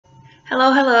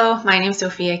Hello, my name is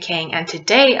Sophia King, and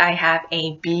today I have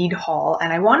a bead haul,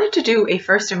 and I wanted to do a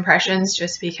first impressions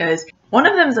just because one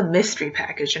of them is a mystery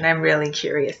package and I'm really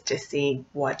curious to see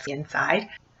what's inside.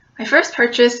 My first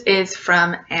purchase is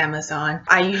from Amazon.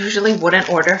 I usually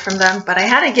wouldn't order from them, but I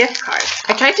had a gift card.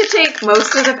 I tried to take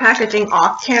most of the packaging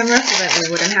off camera so that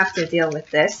we wouldn't have to deal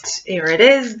with this. Here it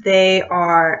is. They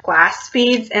are glass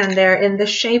beads and they're in the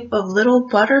shape of little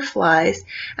butterflies.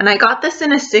 And I got this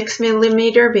in a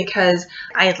 6mm because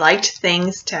I liked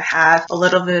things to have a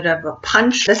little bit of a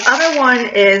punch. This other one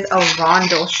is a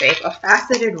rondel shape, a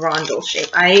faceted rondel shape.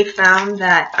 I found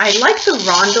that I like the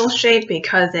rondel shape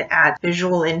because it adds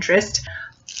visual interest.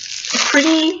 A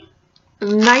pretty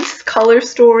nice color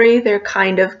story. They're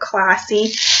kind of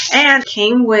classy and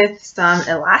came with some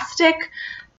elastic,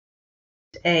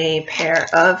 a pair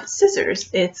of scissors.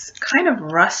 It's kind of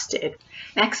rusted.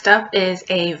 Next up is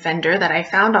a vendor that I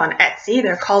found on Etsy.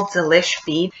 They're called Delish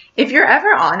Bead. If you're ever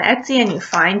on Etsy and you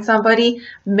find somebody,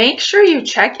 make sure you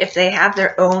check if they have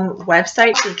their own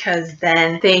website because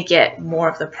then they get more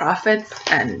of the profits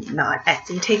and not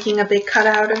Etsy taking a big cut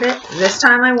out of it. This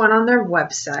time I went on their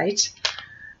website.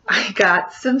 I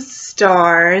got some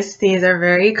stars. These are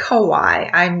very kawaii.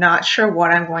 I'm not sure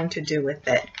what I'm going to do with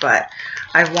it, but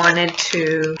I wanted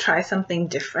to try something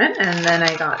different. And then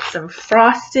I got some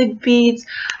frosted beads.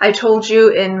 I told you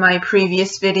in my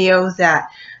previous video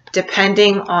that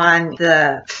depending on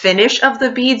the finish of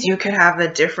the beads, you could have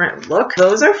a different look.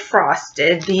 Those are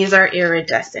frosted. These are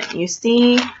iridescent. You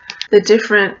see the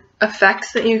different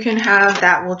effects that you can have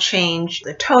that will change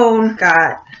the tone.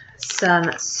 Got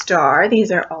some star.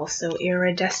 These are also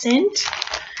iridescent.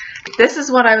 This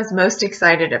is what I was most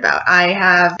excited about. I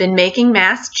have been making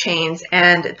mask chains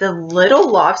and the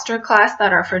little lobster clasps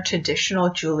that are for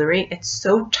traditional jewelry, it's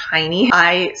so tiny.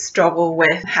 I struggle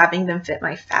with having them fit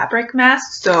my fabric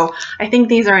mask, so I think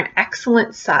these are an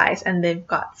excellent size and they've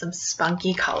got some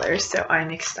spunky colors, so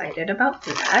I'm excited about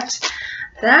that.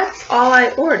 That's all I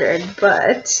ordered,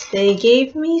 but they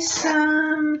gave me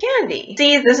some candy.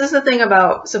 See, this is the thing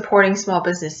about supporting small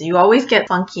businesses. You always get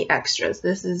funky extras.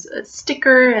 This is a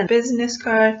sticker and business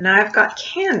card. Now I've got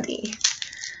candy.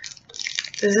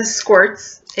 This is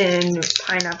Squirts in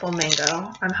pineapple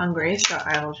mango. I'm hungry, so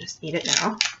I will just eat it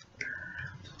now.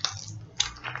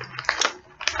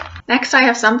 Next, I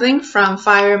have something from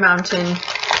Fire Mountain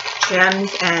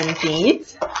Gems and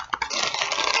Beads.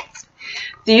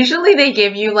 Usually they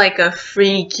give you like a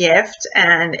free gift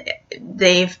and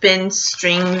they've been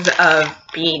strings of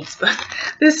beads, but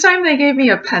this time they gave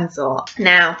me a pencil.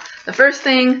 Now, the first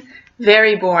thing,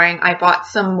 very boring. I bought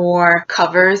some more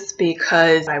covers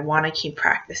because I want to keep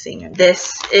practicing.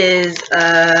 This is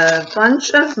a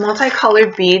bunch of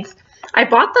multicolored beads. I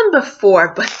bought them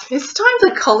before, but this time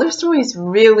the color story is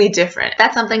really different.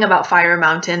 That's something about Fire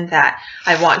Mountain that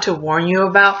I want to warn you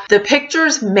about. The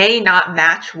pictures may not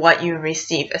match what you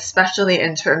receive, especially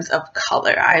in terms of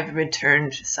color. I've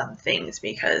returned some things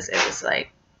because it was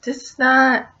like, this is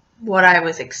not what I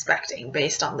was expecting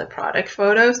based on the product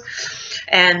photos.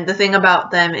 And the thing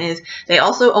about them is they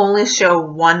also only show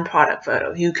one product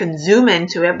photo. You can zoom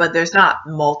into it, but there's not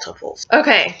multiples.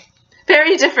 Okay.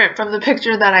 Very different from the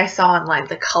picture that I saw online.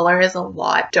 The color is a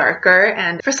lot darker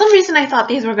and for some reason I thought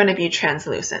these were going to be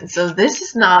translucent. So this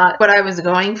is not what I was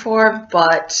going for,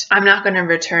 but I'm not going to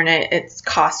return it. It's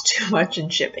cost too much in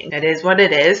shipping. It is what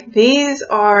it is. These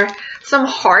are some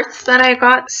hearts that I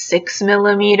got,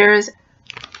 6mm.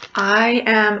 I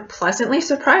am pleasantly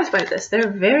surprised by this. They're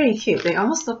very cute. They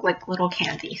almost look like little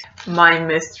candies. My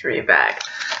mystery bag.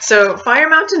 So Fire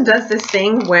Mountain does this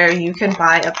thing where you can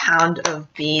buy a pound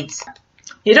of beads.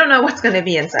 You don't know what's going to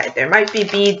be inside. There might be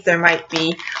beads, there might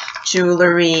be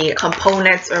jewelry,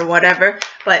 components, or whatever,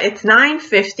 but it's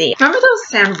 $9.50. Remember those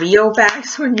Sanrio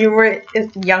bags when you were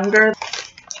younger?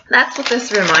 That's what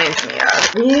this reminds me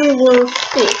of. We will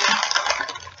see.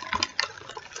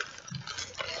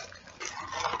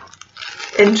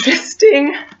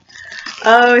 Interesting.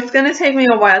 Oh, it's going to take me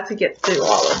a while to get through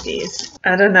all of these.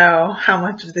 I don't know how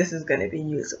much of this is going to be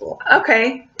usable.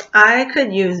 Okay, I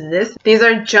could use this. These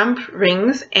are jump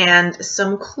rings and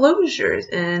some closures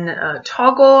in a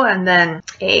toggle and then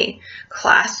a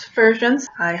clasp version.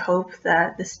 I hope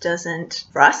that this doesn't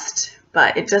rust,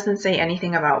 but it doesn't say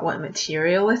anything about what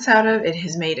material it's out of. It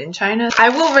is made in China. I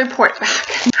will report back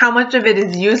how much of it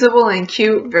is usable and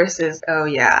cute versus, oh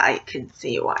yeah, I can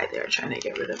see why they're trying to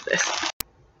get rid of this.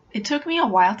 It took me a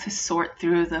while to sort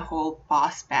through the whole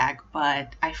boss bag,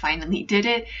 but I finally did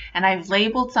it, and I've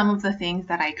labeled some of the things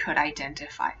that I could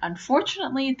identify.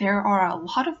 Unfortunately, there are a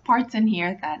lot of parts in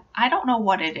here that I don't know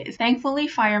what it is. Thankfully,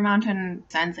 Fire Mountain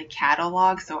sends a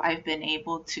catalog, so I've been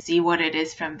able to see what it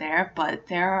is from there, but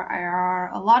there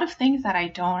are a lot of things that I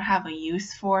don't have a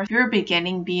use for. If you're a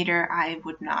beginning beader, I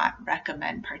would not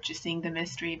recommend purchasing the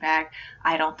mystery bag.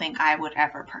 I don't think I would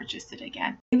ever purchase it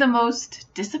again. The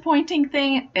most disappointing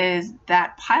thing is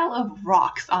that pile of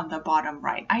rocks on the bottom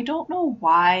right. I don't know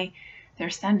why they're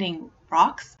sending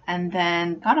rocks, and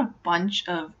then got a bunch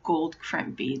of gold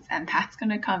crimp beads, and that's going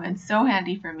to come in so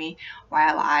handy for me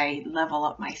while I level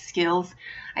up my skills.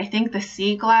 I think the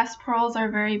sea glass pearls are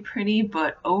very pretty,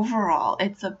 but overall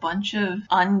it's a bunch of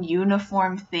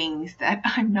ununiform things that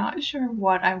I'm not sure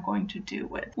what I'm going to do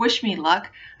with. Wish me luck.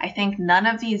 I think none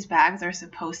of these bags are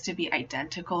supposed to be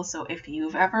identical, so if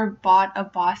you've ever bought a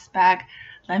boss bag,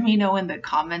 let me know in the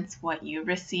comments what you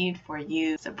received. Were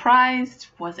you surprised?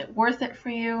 Was it worth it for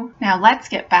you? Now let's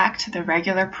get back to the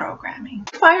regular programming.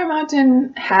 Fire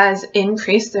Mountain has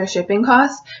increased their shipping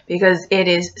costs because it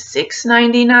is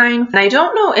 $6.99. And I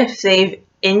don't know if they've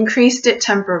increased it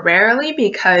temporarily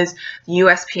because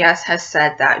USPS has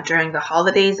said that during the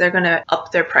holidays they're going to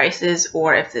up their prices,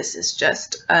 or if this is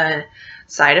just a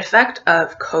side effect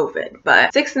of COVID.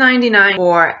 But $6.99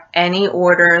 for any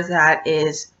order that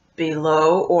is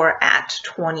below or at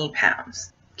 20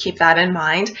 pounds. Keep that in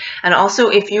mind. And also,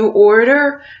 if you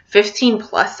order 15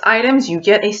 plus items, you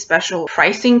get a special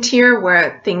pricing tier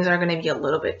where things are going to be a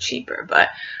little bit cheaper, but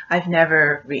I've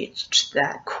never reached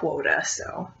that quota,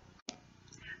 so.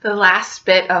 The last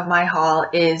bit of my haul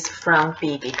is from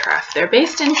BeebeeCraft. They're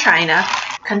based in China.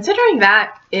 Considering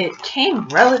that it came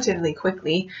relatively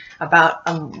quickly, about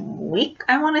a week,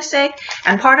 I want to say.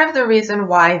 And part of the reason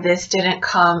why this didn't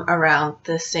come around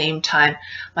the same time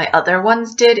my other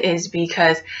ones did is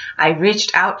because I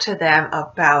reached out to them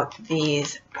about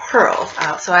these pearls.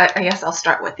 So I guess I'll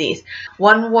start with these.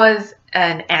 One was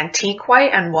an antique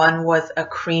white and one was a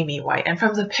creamy white, and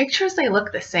from the pictures they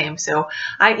look the same. So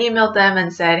I emailed them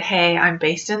and said, hey, I'm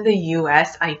based in the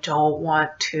US, I don't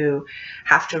want to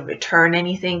have to return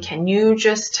anything, can you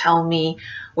just tell me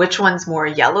which one's more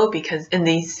yellow, because in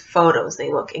these photos they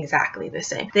look exactly the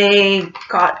same. They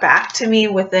got back to me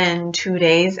within 2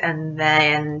 days, and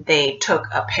then they took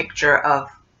a picture of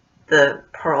the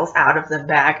pearls out of the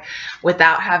bag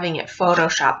without having it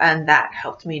photoshopped, and that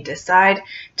helped me decide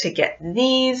to get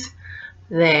these.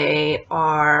 They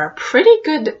are pretty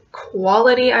good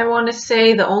quality, I want to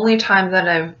say. The only time that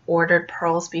I've ordered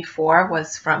pearls before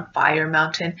was from Fire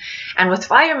Mountain, and with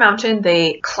Fire Mountain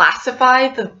they classify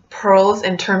the pearls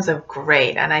in terms of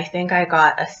grade, and I think I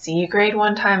got a C grade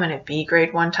one time and a B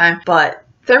grade one time, but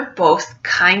they're both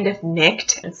kind of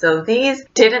nicked, and so these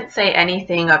didn't say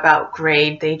anything about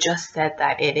grade. They just said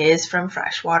that it is from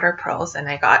freshwater pearls, and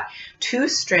I got 2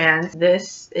 strands.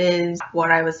 This is what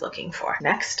I was looking for.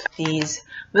 Next, these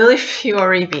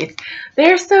Millefiori beads.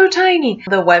 They're so tiny.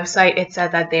 The website, it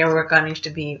said that they were going to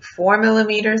be 4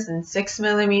 millimeters and 6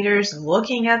 millimeters.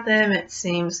 Looking at them, it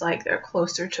seems like they're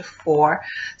closer to 4.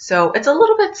 So it's a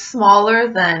little bit smaller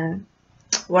than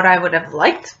what I would have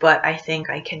liked, but I think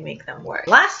I can make them work.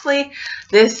 Lastly,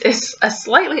 this is a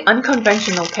slightly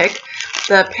unconventional pick.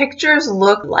 The pictures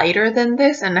look lighter than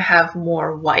this and have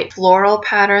more white. Floral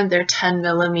pattern, they're 10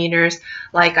 millimeters.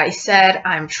 Like I said,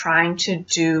 I'm trying to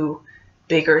do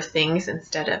bigger things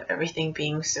instead of everything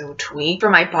being so twee. For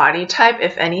my body type,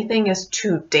 if anything is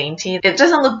too dainty, it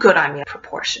doesn't look good on me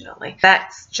proportionally.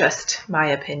 That's just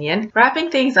my opinion.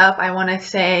 Wrapping things up, I want to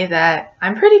say that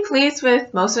I'm pretty pleased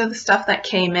with most of the stuff that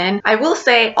came in. I will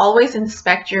say always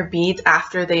inspect your beads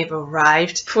after they've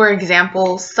arrived. For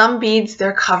example, some beads,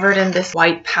 they're covered in this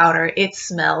white powder. It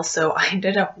smells, so I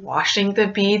ended up washing the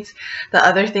beads. The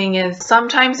other thing is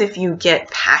sometimes if you get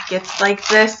packets like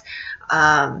this,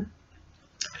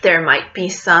 there might be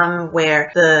some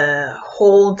where the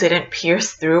hole didn't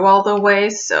pierce through all the way,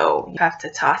 so you have to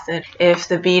toss it. If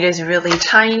the bead is really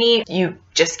tiny, you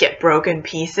just get broken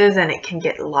pieces and it can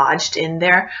get lodged in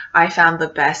there. I found the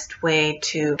best way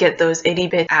to get those itty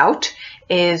bits out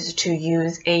is to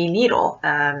use a needle.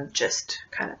 Just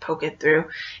kind of poke it through.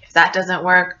 If that doesn't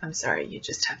work, I'm sorry, you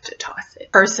just have to toss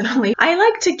it. Personally, I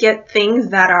like to get things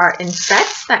that are in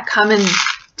sets that come in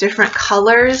different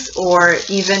colors, or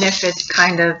even if it's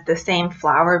kind of the same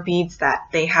flower beads, that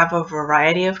they have a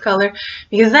variety of color,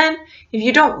 because then if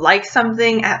you don't like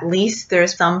something, at least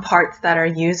there's some parts that are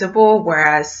usable,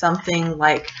 whereas something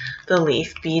like the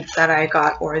leaf beads that I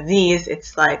got or these,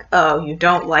 it's like, oh, you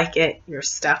don't like it, you're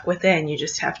stuck with it, and you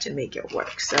just have to make it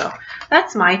work. So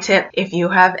that's my tip. If you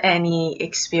have any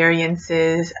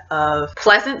experiences of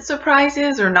pleasant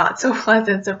surprises or not so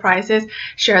pleasant surprises,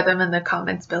 share them in the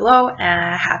comments below.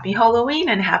 And happy Halloween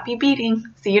and happy beading.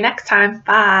 See you next time.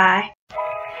 Bye.